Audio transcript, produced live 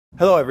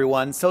Hello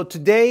everyone. So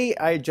today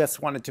I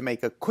just wanted to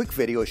make a quick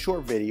video, a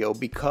short video,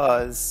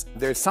 because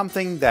there's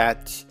something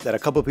that a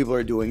couple of people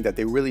are doing that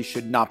they really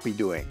should not be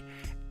doing.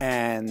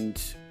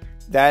 And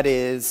that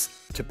is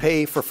to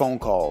pay for phone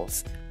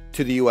calls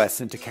to the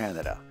US and to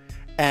Canada.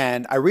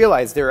 And I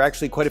realize there are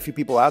actually quite a few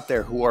people out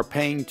there who are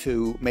paying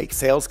to make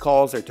sales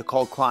calls or to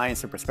call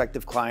clients or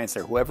prospective clients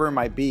or whoever it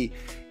might be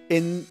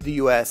in the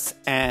US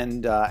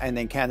and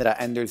in Canada,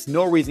 and there's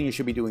no reason you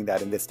should be doing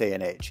that in this day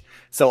and age.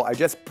 So I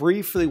just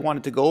briefly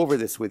wanted to go over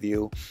this with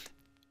you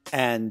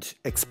and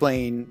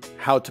explain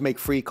how to make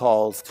free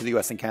calls to the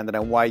US and Canada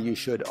and why you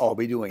should all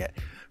be doing it.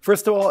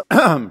 First of all,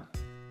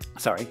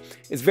 sorry,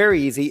 it's very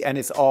easy and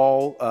it's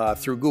all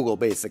through Google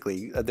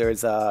basically.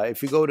 There's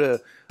if you go to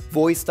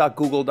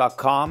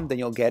voice.google.com, then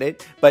you'll get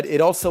it, but it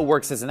also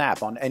works as an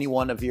app on any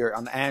one of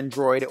on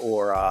Android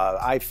or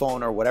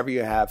iPhone or whatever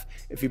you have.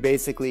 If you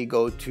basically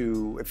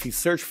if you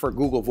search for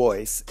Google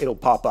Voice, it'll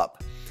pop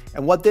up.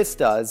 And what this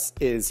does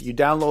is you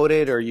download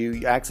it or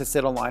you access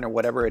it online or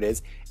whatever it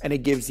is, and it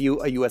gives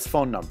you a US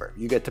phone number.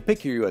 You get to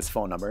pick your US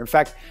phone number. In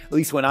fact, at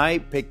least when I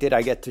picked it,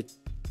 I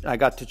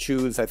got to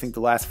choose, I think,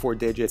 the last 4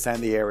 digits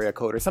and the area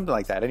code or something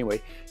like that.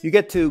 Anyway, you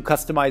get to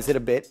customize it a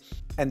bit,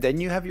 and then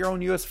you have your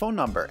own US phone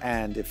number.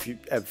 And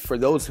for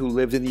those who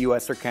lived in the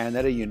US or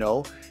Canada, you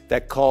know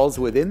that calls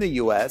within the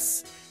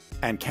US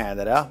and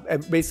Canada,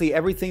 basically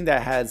everything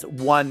that has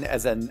one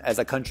as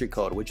a country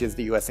code, which is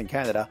the US and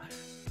Canada,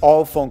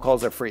 all phone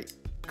calls are free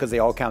because they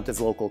all count as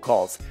local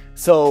calls.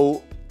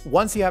 So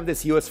once you have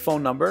this US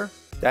phone number,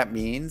 that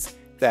means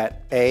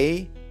that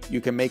you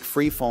can make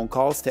free phone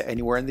calls to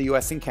anywhere in the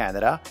US and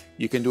Canada.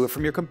 You can do it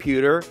from your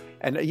computer.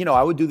 And, you know,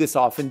 I would do this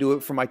often, do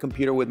it from my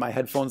computer with my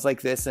headphones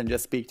like this and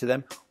just speak to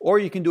them. Or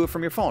you can do it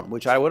from your phone,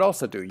 which I would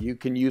also do. You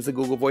can use the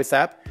Google Voice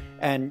app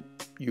and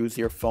use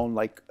your phone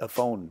like a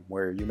phone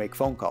where you make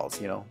phone calls,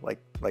 you know, like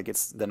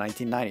it's the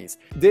 1990s.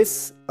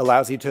 This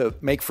allows you to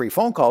make free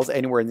phone calls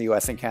anywhere in the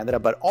US and Canada,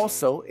 but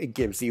also it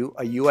gives you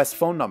a US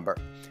phone number,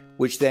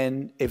 which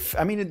then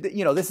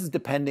this is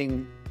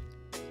depending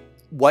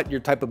what your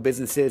type of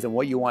business is and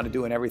what you want to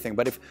do and everything.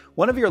 But if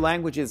one of your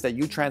languages that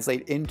you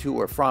translate into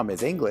or from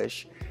is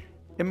English,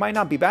 it might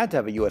not be bad to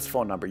have a US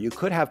phone number. You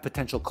could have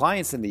potential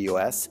clients in the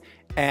US,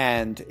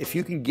 and if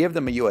you can give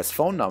them a US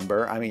phone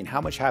number, I mean,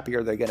 how much happier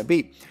are they going to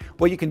be?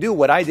 What you can do,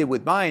 what I did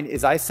with mine,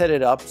 is I set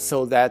it up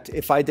so that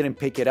if I didn't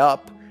pick it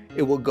up,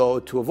 it will go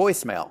to a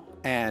voicemail.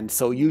 And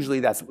so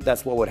usually that's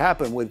what would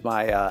happen with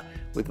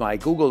my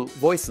Google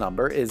Voice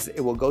number, is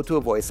it will go to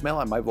a voicemail,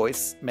 and my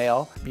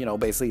voicemail,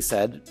 basically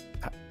said,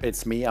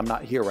 "It's me, I'm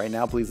not here right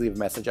now, please leave a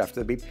message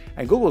after the beep."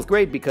 And Google's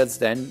great because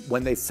then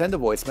when they send a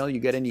voicemail, you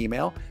get an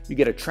email, you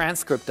get a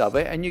transcript of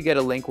it, and you get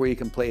a link where you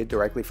can play it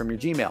directly from your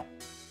Gmail.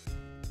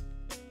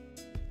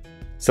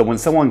 So when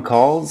someone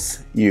calls,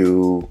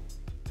 you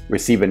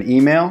receive an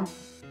email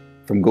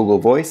from Google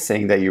Voice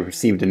saying that you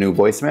received a new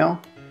voicemail,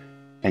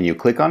 and you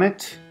click on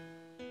it,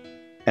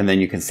 and then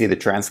you can see the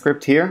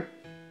transcript here.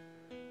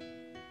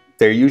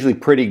 They're usually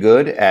pretty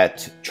good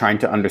at trying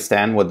to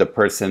understand what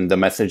the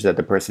message that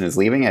the person is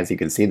leaving. As you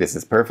can see, this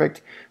is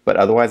perfect. But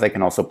otherwise, I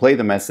can also play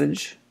the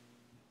message.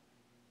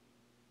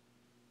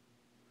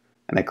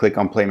 And I click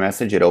on play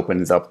message, it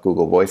opens up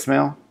Google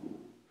Voicemail.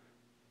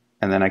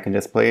 And then I can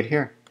just play it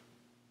here.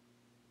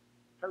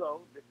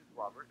 Hello, this is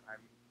Robert.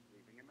 I'm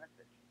leaving a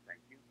message. Thank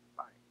you.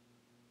 Bye.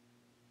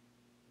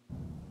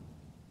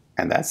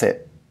 And that's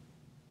it.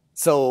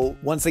 So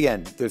once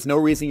again, there's no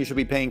reason you should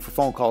be paying for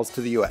phone calls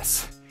to the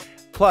US.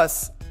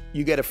 Plus,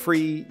 you get a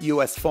free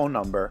US phone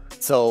number.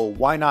 So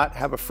why not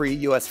have a free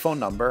US phone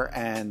number?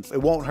 And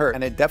it won't hurt.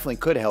 And it definitely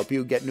could help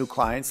you get new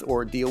clients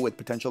or deal with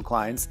potential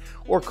clients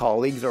or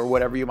colleagues or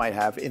whatever you might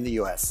have in the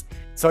US.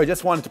 So I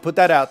just wanted to put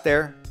that out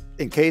there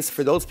in case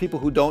for those people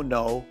who don't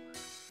know,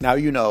 now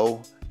you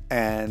know.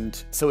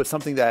 And so it's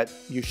something that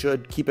you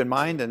should keep in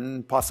mind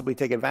and possibly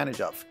take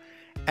advantage of.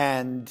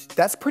 And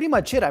that's pretty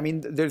much it. I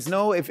mean, there's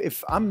no,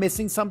 if I'm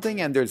missing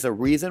something and there's a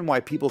reason why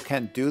people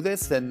can't do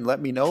this, then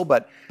let me know.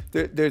 But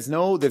there's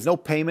no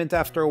payment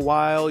after a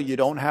while. You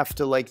don't have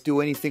to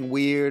do anything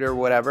weird or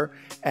whatever.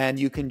 And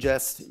you can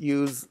just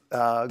use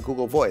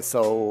Google Voice.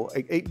 So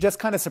it just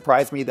kind of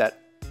surprised me that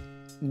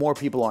more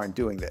people aren't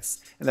doing this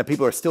and that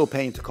people are still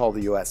paying to call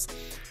the US.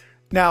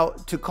 Now,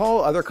 to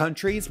call other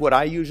countries, what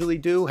I usually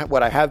do,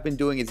 what I have been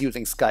doing, is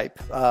using Skype.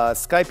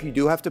 Skype, you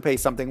do have to pay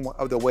something.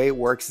 The way it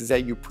works is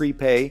that you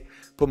prepay,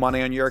 put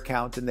money on your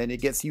account, and then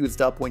it gets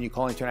used up when you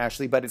call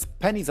internationally, but it's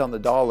pennies on the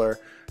dollar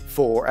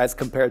as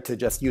compared to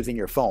just using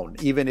your phone.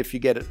 Even if you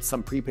get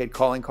some prepaid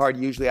calling card,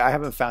 usually I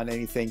haven't found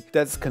anything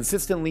that's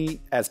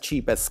consistently as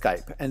cheap as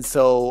Skype. And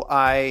so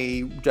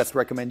I just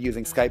recommend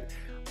using Skype.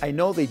 I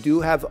know they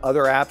do have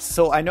other apps.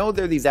 So I know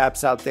there are these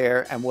apps out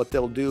there, and what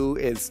they'll do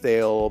is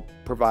they'll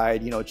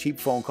provide, cheap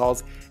phone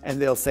calls,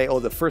 and they'll say, oh,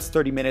 the first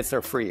 30 minutes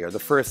are free, or the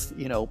first,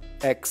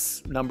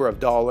 X number of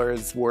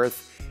dollars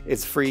worth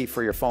is free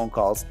for your phone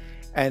calls.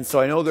 And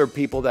so I know there are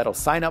people that'll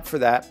sign up for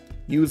that,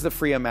 use the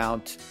free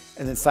amount,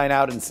 and then sign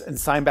out and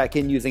sign back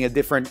in using a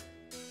different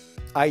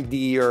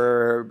ID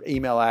or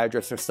email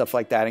address or stuff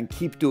like that and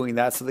keep doing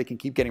that so they can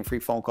keep getting free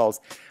phone calls.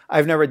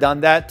 I've never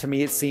done that. To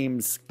me, it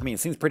seems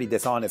pretty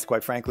dishonest,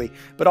 quite frankly.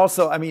 But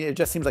also, it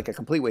just seems like a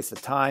complete waste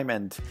of time,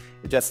 and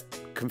it just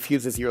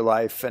confuses your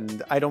life.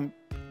 And I don't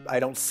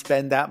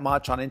spend that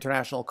much on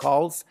international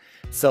calls,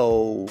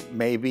 so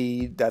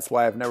maybe that's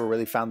why I've never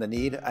really found the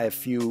need. I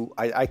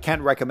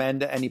can't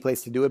recommend any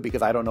place to do it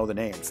because I don't know the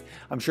names.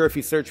 I'm sure if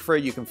you search for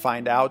it, you can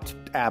find out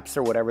apps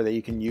or whatever that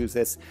you can use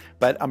this,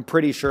 but I'm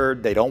pretty sure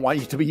they don't want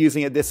you to be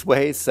using it this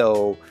way,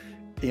 so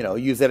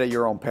use it at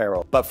your own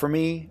peril. But for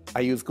me, I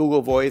use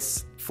Google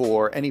Voice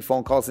for any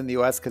phone calls in the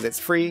US because it's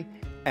free.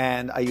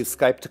 And I use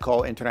Skype to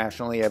call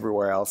internationally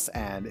everywhere else,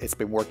 and it's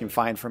been working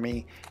fine for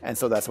me, and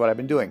so that's what I've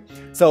been doing.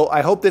 So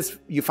I hope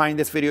you find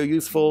this video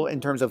useful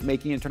in terms of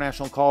making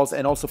international calls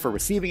and also for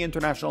receiving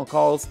international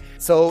calls.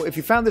 So if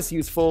you found this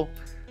useful,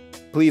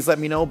 please let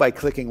me know by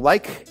clicking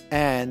like,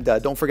 and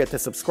don't forget to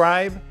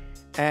subscribe,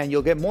 and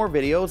you'll get more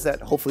videos that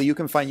hopefully you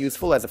can find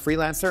useful as a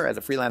freelancer, as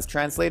a freelance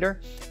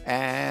translator,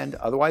 and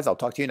otherwise I'll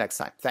talk to you next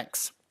time.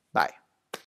 Thanks. Bye.